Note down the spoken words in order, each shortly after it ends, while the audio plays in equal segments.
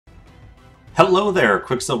Hello there,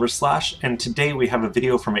 Qckslvrslash, and today we have a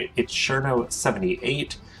video from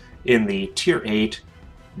Qckslvrslash in the Tier 8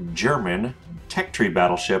 German tech tree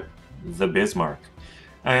battleship, the Bismarck.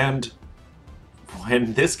 And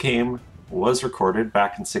when this game was recorded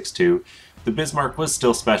back in 6.2, the Bismarck was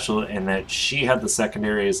still special in that she had the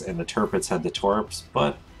secondaries and the Tirpitz had the torps,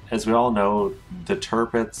 but as we all know, the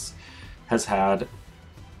Tirpitz has had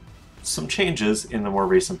some changes in the more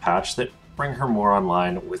recent patch that bring her more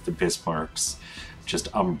online with the Bismarck's just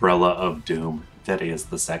umbrella of doom that is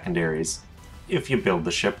the secondaries, if you build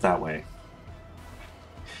the ship that way.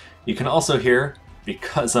 You can also hear,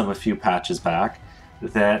 because I'm a few patches back,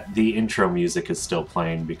 that the intro music is still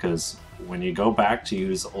playing, because when you go back to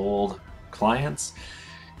use old clients,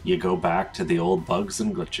 you go back to the old bugs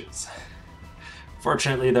and glitches.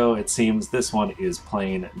 Fortunately though, it seems this one is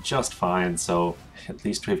playing just fine, so at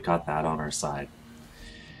least we've got that on our side.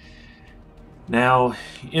 Now,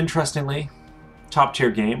 interestingly, top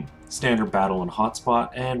tier game, standard battle and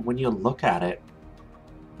hotspot, and when you look at it,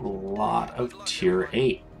 a lot of tier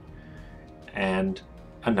 8 and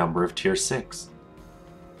a number of tier 6.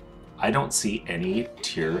 I don't see any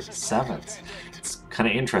tier 7s. It's kind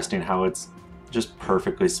of interesting how it's just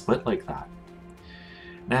perfectly split like that.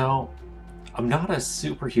 Now, I'm not a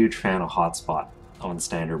super huge fan of hotspot on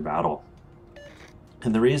standard battle.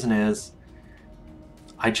 And the reason is,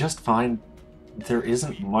 I just find there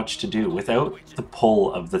isn't much to do. Without the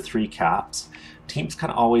pull of the 3 caps, teams kind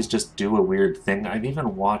of always just do a weird thing. I've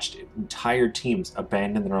even watched entire teams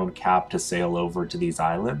abandon their own cap to sail over to these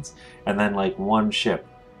islands, and then like one ship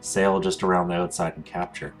sail just around the outside and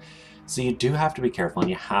capture. So you do have to be careful and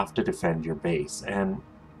you have to defend your base, and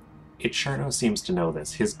Qckslvrslash seems to know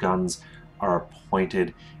this. His guns are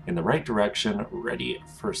pointed in the right direction, ready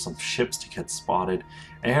for some ships to get spotted,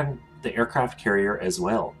 and the aircraft carrier as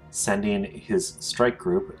well, sending his strike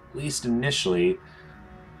group, at least initially,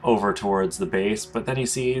 over towards the base, but then he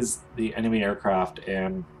sees the enemy aircraft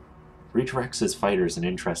and redirects his fighters, and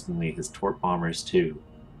interestingly his torp bombers too.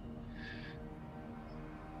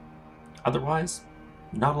 Otherwise,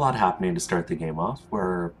 not a lot happening to start the game off.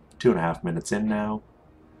 We're 2.5 minutes in now,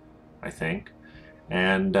 I think,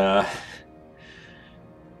 and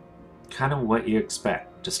kind of what you expect.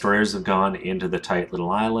 Destroyers have gone into the tight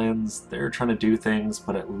little islands. They're trying to do things,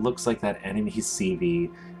 but it looks like that enemy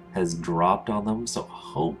CV has dropped on them. So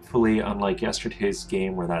hopefully, unlike yesterday's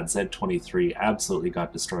game where that Z-23 absolutely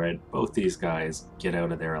got destroyed, both these guys get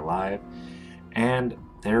out of there alive. And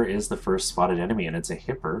there is the first spotted enemy, and it's a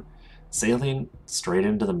Hipper sailing straight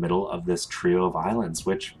into the middle of this trio of islands,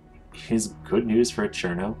 which is good news for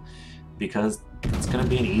Qckslvrslash because it's going to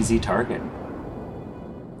be an easy target.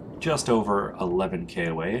 Just over 11k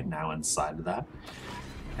away, now inside of that.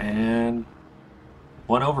 And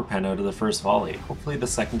one overpen out of the first volley. Hopefully the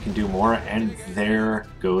second can do more, and there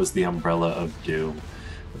goes the umbrella of doom.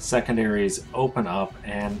 The secondaries open up,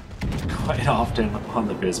 and quite often on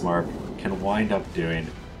the Bismarck can wind up doing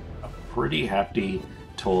a pretty hefty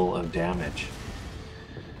toll of damage.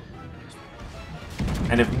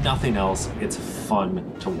 And if nothing else, it's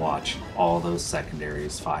fun to watch all those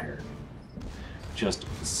secondaries fire. Just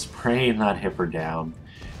spraying that Hipper down,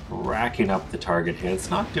 racking up the target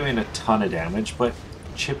hits, not doing a ton of damage, but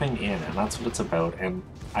chipping in, and that's what it's about, and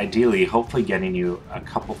ideally, hopefully getting you a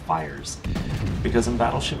couple fires. Because in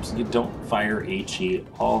battleships, you don't fire HE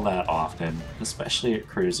all that often, especially at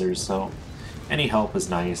cruisers, so any help is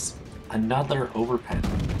nice. Another overpen.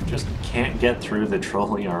 Just can't get through the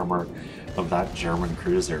trolley armor of that German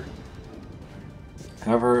cruiser.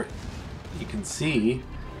 However, you can see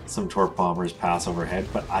some torp bombers pass overhead,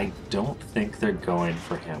 but I don't think they're going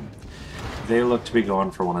for him. They look to be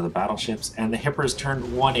going for one of the battleships, and the Hipper's turned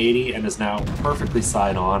 180 and is now perfectly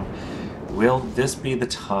side on. Will this be the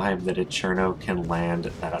time that Qckslvrslash can land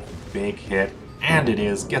that big hit? And it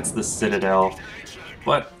is, gets the Citadel,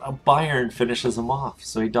 but a Bayern finishes him off,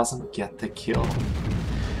 so he doesn't get the kill.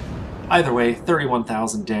 Either way,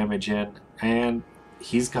 31,000 damage in, and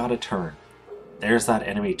he's got a turn. There's that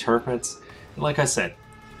enemy Tirpitz, and like I said,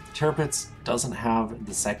 Tirpitz doesn't have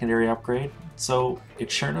the secondary upgrade, so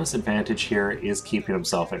Qckslvrslash's advantage here is keeping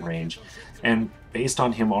himself at range, and based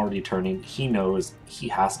on him already turning, he knows he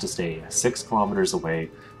has to stay 6 kilometers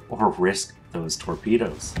away or risk those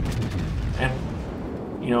torpedoes. And,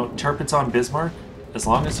 you know, Tirpitz on Bismarck, as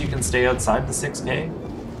long as you can stay outside the 6k,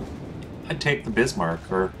 I'd take the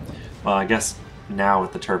Bismarck, or, well, I guess now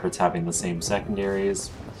with the Tirpitz having the same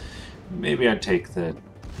secondaries, maybe I'd take the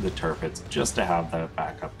Tirpitz just to have the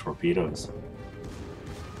backup torpedoes.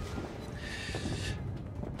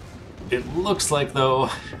 It looks like, though,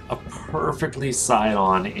 a perfectly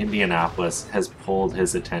side-on Indianapolis has pulled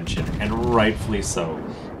his attention, and rightfully so.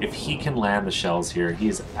 If he can land the shells here,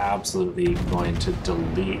 he's absolutely going to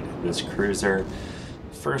delete this cruiser.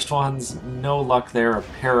 First one's no luck there, a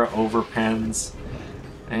pair of overpens,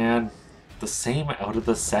 and the same out of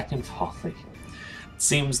the second volley. It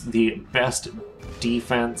seems the best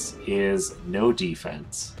defense is no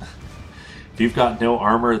defense. If you've got no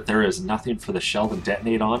armor, there is nothing for the shell to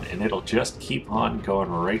detonate on, and it'll just keep on going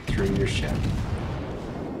right through your ship.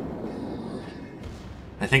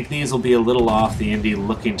 I think these will be a little off, the Indy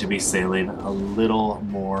looking to be sailing a little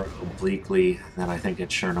more obliquely than I think at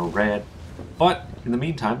Cherno Red. But in the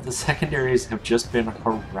meantime, the secondaries have just been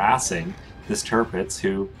harassing this Tirpitz,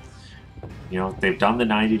 who, you know, they've done the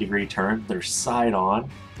 90-degree turn, they're side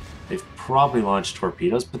on. They've probably launched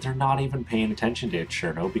torpedoes, but they're not even paying attention to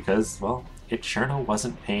Cherno because, well, Cherno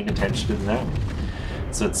wasn't paying attention to them.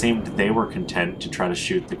 So it seemed they were content to try to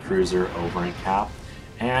shoot the cruiser over in cap,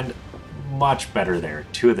 and much better there.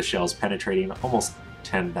 2 of the shells penetrating, almost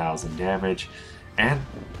 10,000 damage, and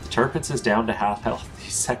the Tirpitz is down to half health.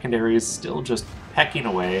 The secondaries still just pecking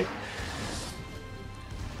away,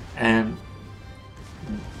 and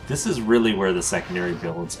this is really where the secondary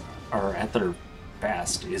builds are at their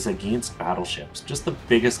best, is against battleships. Just the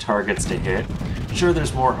biggest targets to hit. Sure,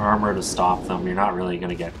 there's more armor to stop them. You're not really going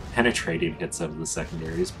to get penetrating hits out of the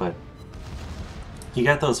secondaries, but you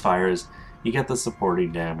get those fires, you get the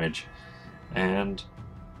supporting damage, and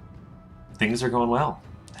things are going well.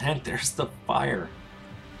 And there's the fire.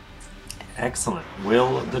 Excellent.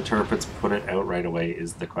 Will the Tirpitz put it out right away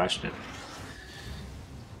is the question.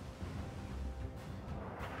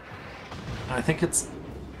 I think it's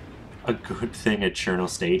a good thing at Cherno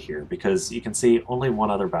stayed here, because you can see only one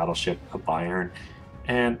other battleship, a Bayern,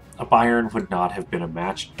 and a Bayern would not have been a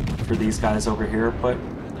match for these guys over here, but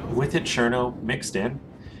with it Cherno mixed in,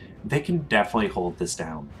 they can definitely hold this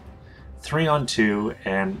down. 3 on 2,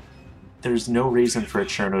 and there's no reason for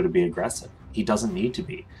Cherno to be aggressive. He doesn't need to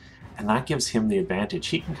be, and that gives him the advantage.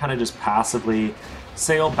 He can kind of just passively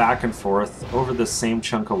sail back and forth over the same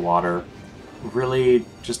chunk of water, really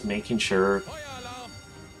just making sure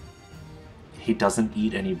he doesn't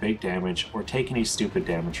eat any big damage or take any stupid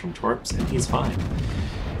damage from Torps, and he's fine.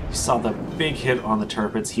 You saw the big hit on the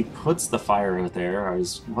Tirpitz. He puts the fire out there. I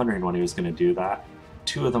was wondering when he was going to do that.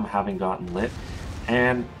 2 of them having gotten lit,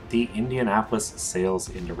 and the Indianapolis sails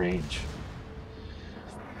into range.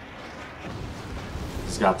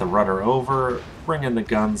 He's got the rudder over, bringing the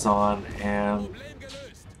guns on, and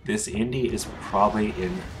this Indy is probably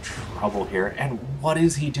in trouble here. And what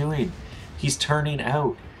is he doing? He's turning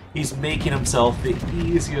out. He's making himself the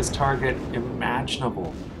easiest target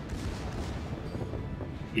imaginable.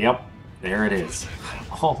 Yep, there it is.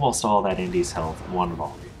 Almost all that Indy's health, 1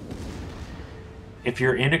 volley. If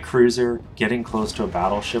you're in a cruiser getting close to a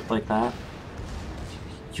battleship like that,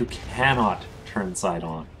 you cannot turn side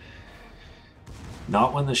on.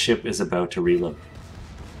 Not when the ship is about to reload.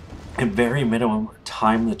 At very minimum,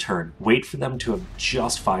 time the turn. Wait for them to have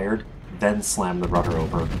just fired, then slam the rudder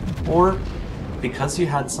over. Or, because you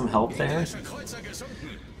had some help there,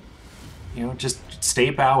 you know, just stay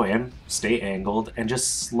bow in, stay angled, and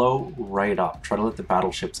just slow right up. Try to let the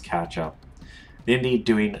battleships catch up. The Indy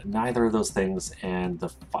doing neither of those things, and the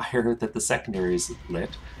fire that the secondaries lit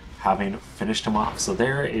having finished him off. So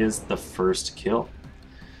there is the first kill.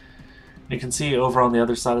 You can see over on the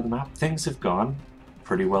other side of the map, things have gone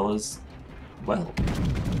pretty well as well.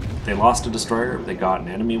 They lost a destroyer, they got an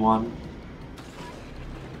enemy one.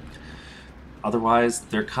 Otherwise,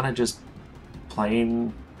 they're kind of just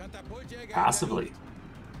playing passively.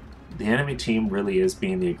 The enemy team really is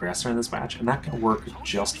being the aggressor in this match, and that can work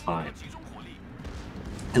just fine.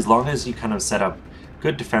 As long as you kind of set up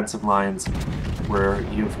good defensive lines where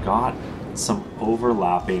you've got some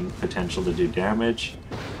overlapping potential to do damage,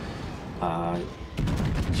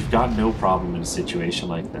 you've got no problem in a situation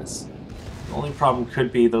like this. The only problem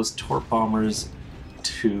could be those torp bombers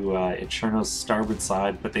to Cherno's starboard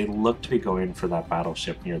side, but they look to be going for that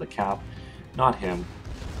battleship near the cap. Not him.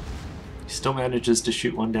 He still manages to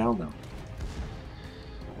shoot one down though.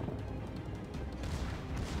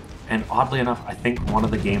 And oddly enough, I think one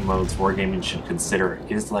of the game modes Wargaming should consider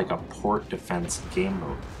is like a port defense game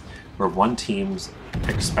mode, where one team's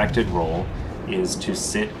expected role is to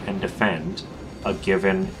sit and defend a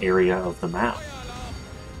given area of the map.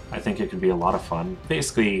 I think it could be a lot of fun.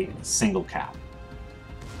 Basically, single cap.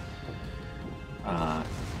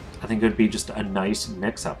 I think it would be just a nice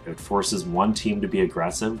mix-up. It forces one team to be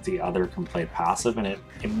aggressive, the other can play passive, and it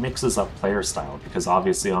mixes up player style, because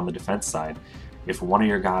obviously on the defense side, If one of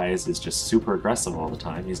your guys is just super aggressive all the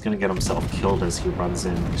time, he's going to get himself killed as he runs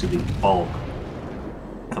into the bulk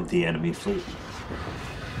of the enemy fleet.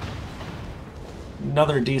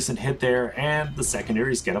 Another decent hit there, and the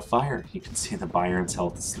secondaries get a fire. You can see the Bayern's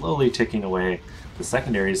health slowly ticking away. The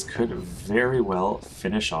secondaries could very well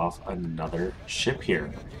finish off another ship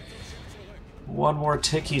here. One more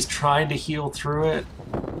tick, he's trying to heal through it,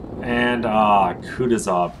 and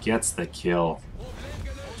Qckslvrslash gets the kill.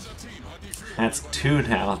 That's 2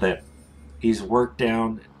 now that he's worked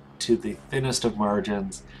down to the thinnest of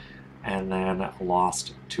margins and then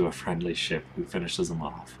lost to a friendly ship who finishes him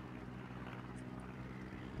off.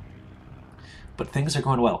 But things are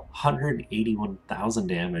going well. 181,000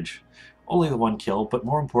 damage, only the 1 kill, but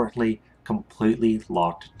more importantly, completely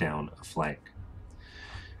locked down a flank.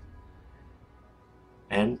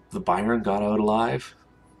 And the Bayern got out alive.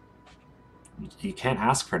 You can't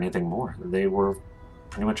ask for anything more. They were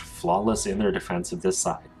pretty much flawless in their defense of this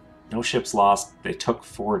side. No ships lost, they took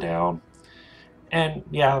 4 down. And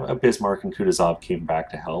yeah, a Bismarck and Qckslvrslash came back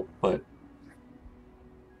to help, but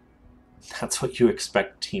that's what you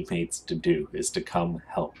expect teammates to do, is to come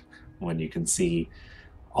help when you can see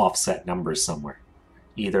offset numbers somewhere.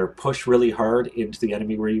 Either push really hard into the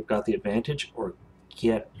enemy where you've got the advantage, or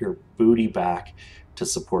get your booty back to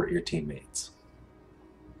support your teammates.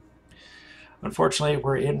 Unfortunately,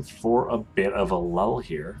 we're in for a bit of a lull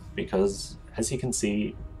here, because as you can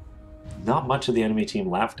see, not much of the enemy team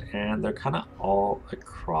left, and they're kind of all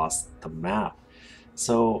across the map.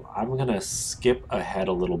 So I'm going to skip ahead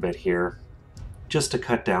a little bit here, just to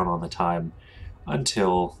cut down on the time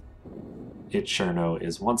until Qckslvrslash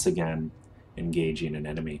is once again engaging an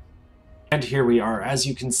enemy. And here we are. As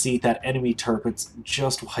you can see, that enemy turrets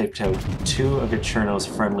just wiped out 2 of Qckslvrslash's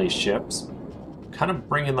friendly ships, kind of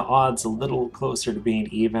bringing the odds a little closer to being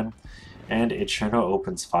even, and Qckslvrslash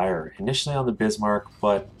opens fire, initially on the Bismarck,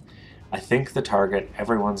 but I think the target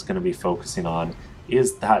everyone's going to be focusing on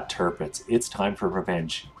is that turrets. It's time for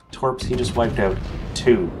revenge. Torps, he just wiped out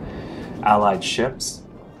 2 allied ships.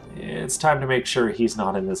 It's time to make sure he's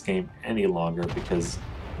not in this game any longer, because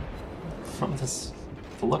from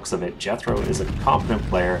the looks of it, Jethro is a competent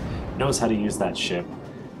player, knows how to use that ship,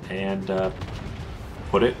 and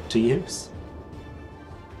put it to use.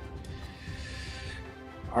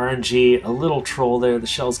 RNG, a little troll there. The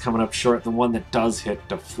shell's coming up short. The one that does hit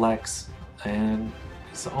deflects, and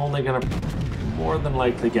it's only going to more than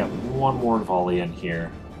likely get 1 more volley in here.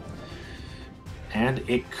 And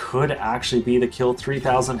it could actually be the kill.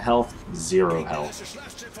 3,000 health, 0 health.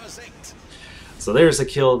 So there's a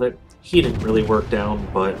kill that he didn't really work down,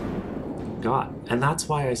 but got. And that's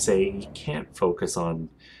why I say you can't focus on,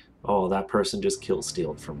 oh, that person just kill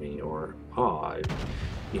stealed from me, or, oh,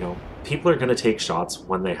 you know, people are going to take shots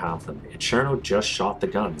when they have them. Qckslvrslash just shot the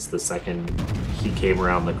guns the second he came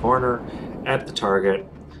around the corner at the target,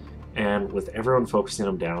 and with everyone focusing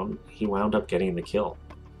him down, he wound up getting the kill.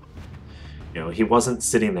 You know, he wasn't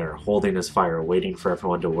sitting there holding his fire, waiting for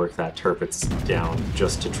everyone to work that turrets down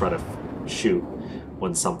just to try to shoot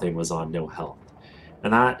when something was on no health.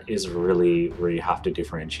 And that is really where you have to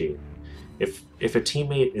differentiate. If a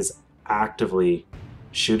teammate is actively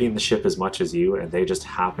shooting the ship as much as you, and they just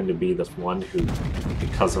happen to be the one who,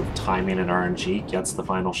 because of timing and RNG, gets the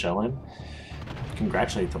final shell in,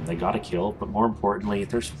 congratulate them, they got a kill, but more importantly,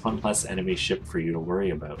 there's one less enemy ship for you to worry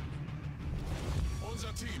about.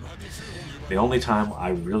 The only time I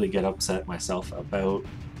really get upset myself about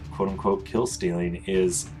quote-unquote kill stealing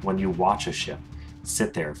is when you watch a ship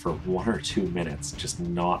sit there for 1 or 2 minutes just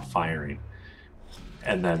not firing,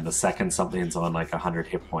 and then the second something's on like 100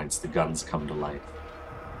 hit points, the guns come to life.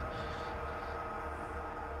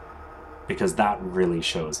 Because that really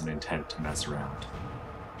shows an intent to mess around.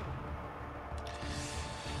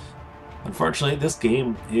 Unfortunately, this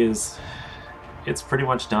game it's pretty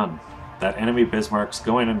much done. That enemy Bismarck's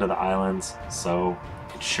going into the islands, so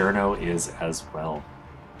Qckslvrslash is as well.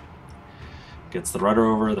 Gets the rudder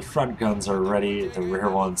over, the front guns are ready, the rear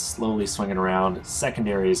one's slowly swinging around,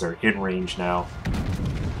 secondaries are in range now.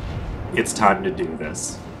 It's time to do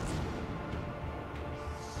this.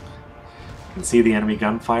 You can see the enemy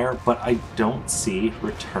gunfire, but I don't see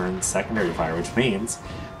return secondary fire, which means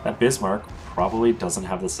that Bismarck probably doesn't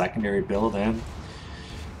have the secondary build in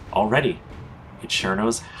already.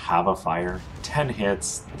 Qckslvrslash have a fire, 10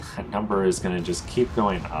 hits, that number is going to just keep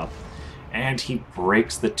going up, and he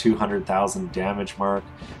breaks the 200,000 damage mark.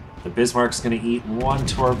 The Bismarck's going to eat 1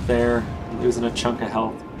 torp there, losing a chunk of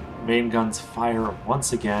health. Main guns fire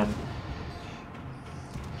once again.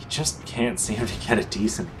 He just can't seem to get a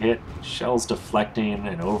decent hit. Shells deflecting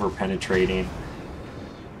and over penetrating,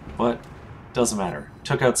 but doesn't matter.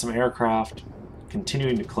 Took out some aircraft,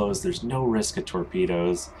 continuing to close. There's no risk of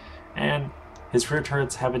torpedoes, and his rear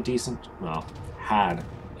turrets have a decent, well, had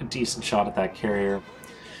a decent shot at that carrier.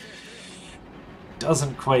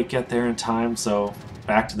 Doesn't quite get there in time, so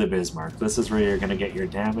back to the Bismarck. This is where you're going to get your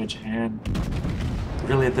damage, and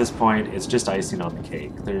really at this point, it's just icing on the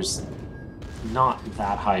cake. There's not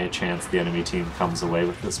that high a chance the enemy team comes away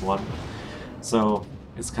with this one. So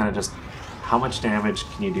it's kind of just how much damage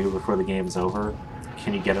can you do before the game's over?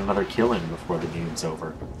 Can you get another kill in before the game's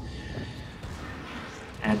over?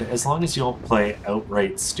 And as long as you don't play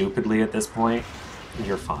outright stupidly at this point,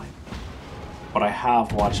 you're fine. But I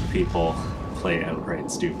have watched people play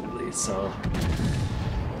outright stupidly, so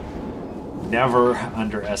never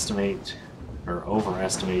underestimate or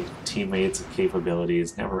overestimate teammates'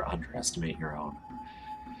 capabilities, never underestimate your own.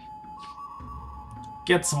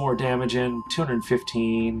 Get some more damage in,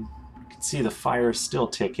 215, you can see the fire still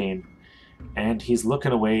ticking, and he's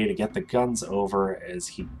looking away to get the guns over as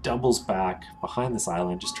he doubles back behind this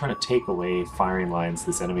island, just trying to take away firing lines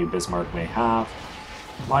this enemy Bismarck may have.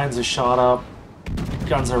 Lines are shot up,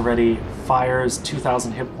 guns are ready, fires,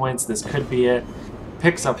 2,000 hit points, this could be it.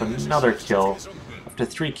 Picks up another kill, up to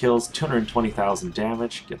 3 kills, 220,000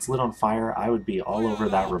 damage, gets lit on fire. I would be all over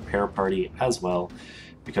that repair party as well,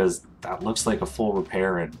 because that looks like a full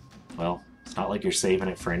repair, and, well, it's not like you're saving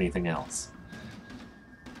it for anything else.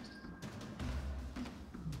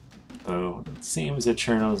 So it seems that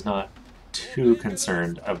Cherno's not too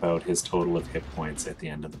concerned about his total of hit points at the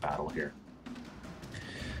end of the battle here.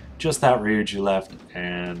 Just that Ryuju left,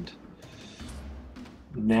 and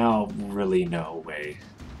now really no way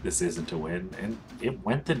this isn't a win, and it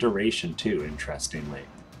went the duration too, interestingly.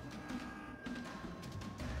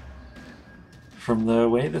 From the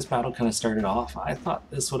way this battle kind of started off, I thought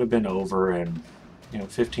this would have been over in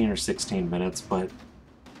 15 or 16 minutes, but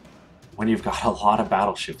when you've got a lot of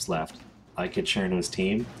battleships left, like at Cherno's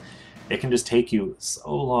team, it can just take you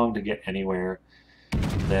so long to get anywhere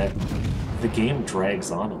that the game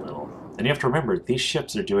drags on a little. And you have to remember, these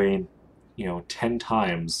ships are doing 10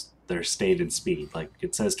 times their stated speed. Like,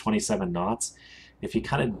 it says 27 knots. If you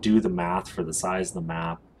kind of do the math for the size of the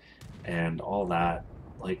map and all that,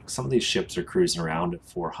 like, some of these ships are cruising around at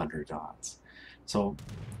 400 knots. So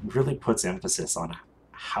it really puts emphasis on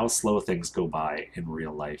how slow things go by in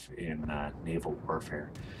real life in naval warfare.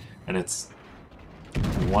 And it's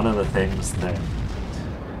one of the things that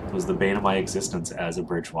was the bane of my existence as a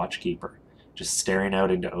bridge watchkeeper. Just staring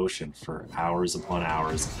out into ocean for hours upon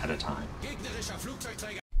hours at a time.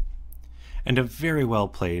 And a very well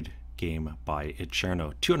played game by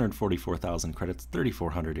Cherno. 244,000 credits,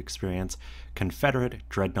 3,400 experience, Confederate,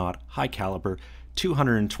 Dreadnought, high caliber,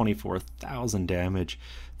 224,000 damage,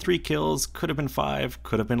 3 kills, could have been 5,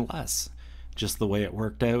 could have been less. Just the way it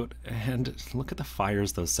worked out, and look at the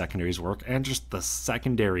fires those secondaries work, and just the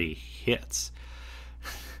secondary hits.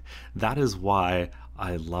 That is why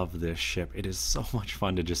I love this ship. It is so much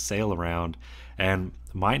fun to just sail around, and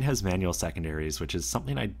mine has manual secondaries, which is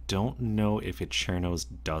something I don't know if Cherno's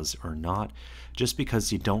does or not, just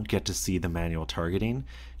because you don't get to see the manual targeting.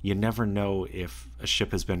 You never know if a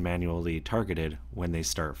ship has been manually targeted when they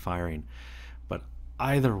start firing. But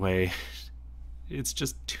either way, it's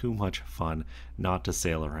just too much fun not to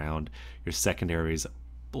sail around. Your secondaries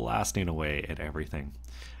blasting away at everything.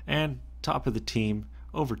 And top of the team,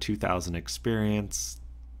 over 2,000 experience,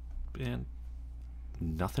 and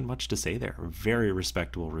nothing much to say there. Very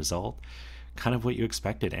respectable result, kind of what you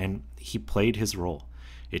expected, and he played his role.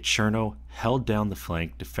 Cherno held down the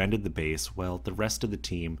flank, defended the base, while the rest of the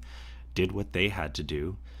team did what they had to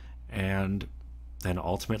do, and then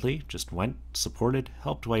ultimately just went, supported,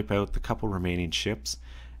 helped wipe out the couple remaining ships,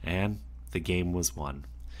 and the game was won.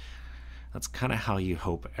 That's kind of how you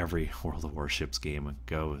hope every World of Warships game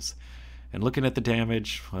goes. And looking at the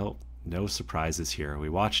damage, well, no surprises here. We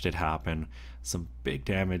watched it happen. Some big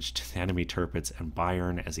damage to the enemy turrets and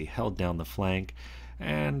Bayern as he held down the flank,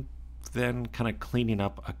 and then kind of cleaning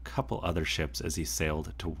up a couple other ships as he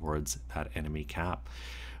sailed towards that enemy cap.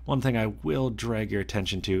 One thing I will drag your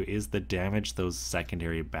attention to is the damage those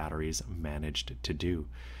secondary batteries managed to do.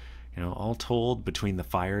 All told, between the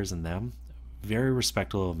fires and them, very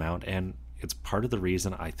respectable amount, and it's part of the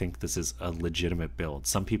reason I think this is a legitimate build.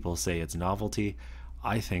 Some people say it's novelty.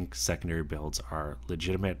 I think secondary builds are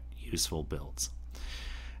legitimate, useful builds.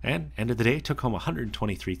 And end of the day, took home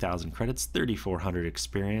 123,000 credits, 3,400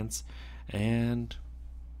 experience, and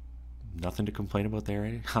nothing to complain about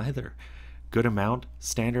there either. Good amount,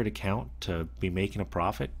 standard account to be making a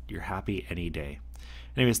profit. You're happy any day.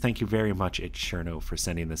 Anyways, thank you very much, It's Cherno, for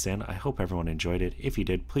sending this in. I hope everyone enjoyed it. If you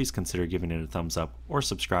did, please consider giving it a thumbs up or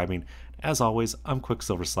subscribing. As always, I'm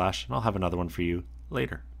Qckslvrslash, and I'll have another one for you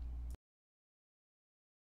later.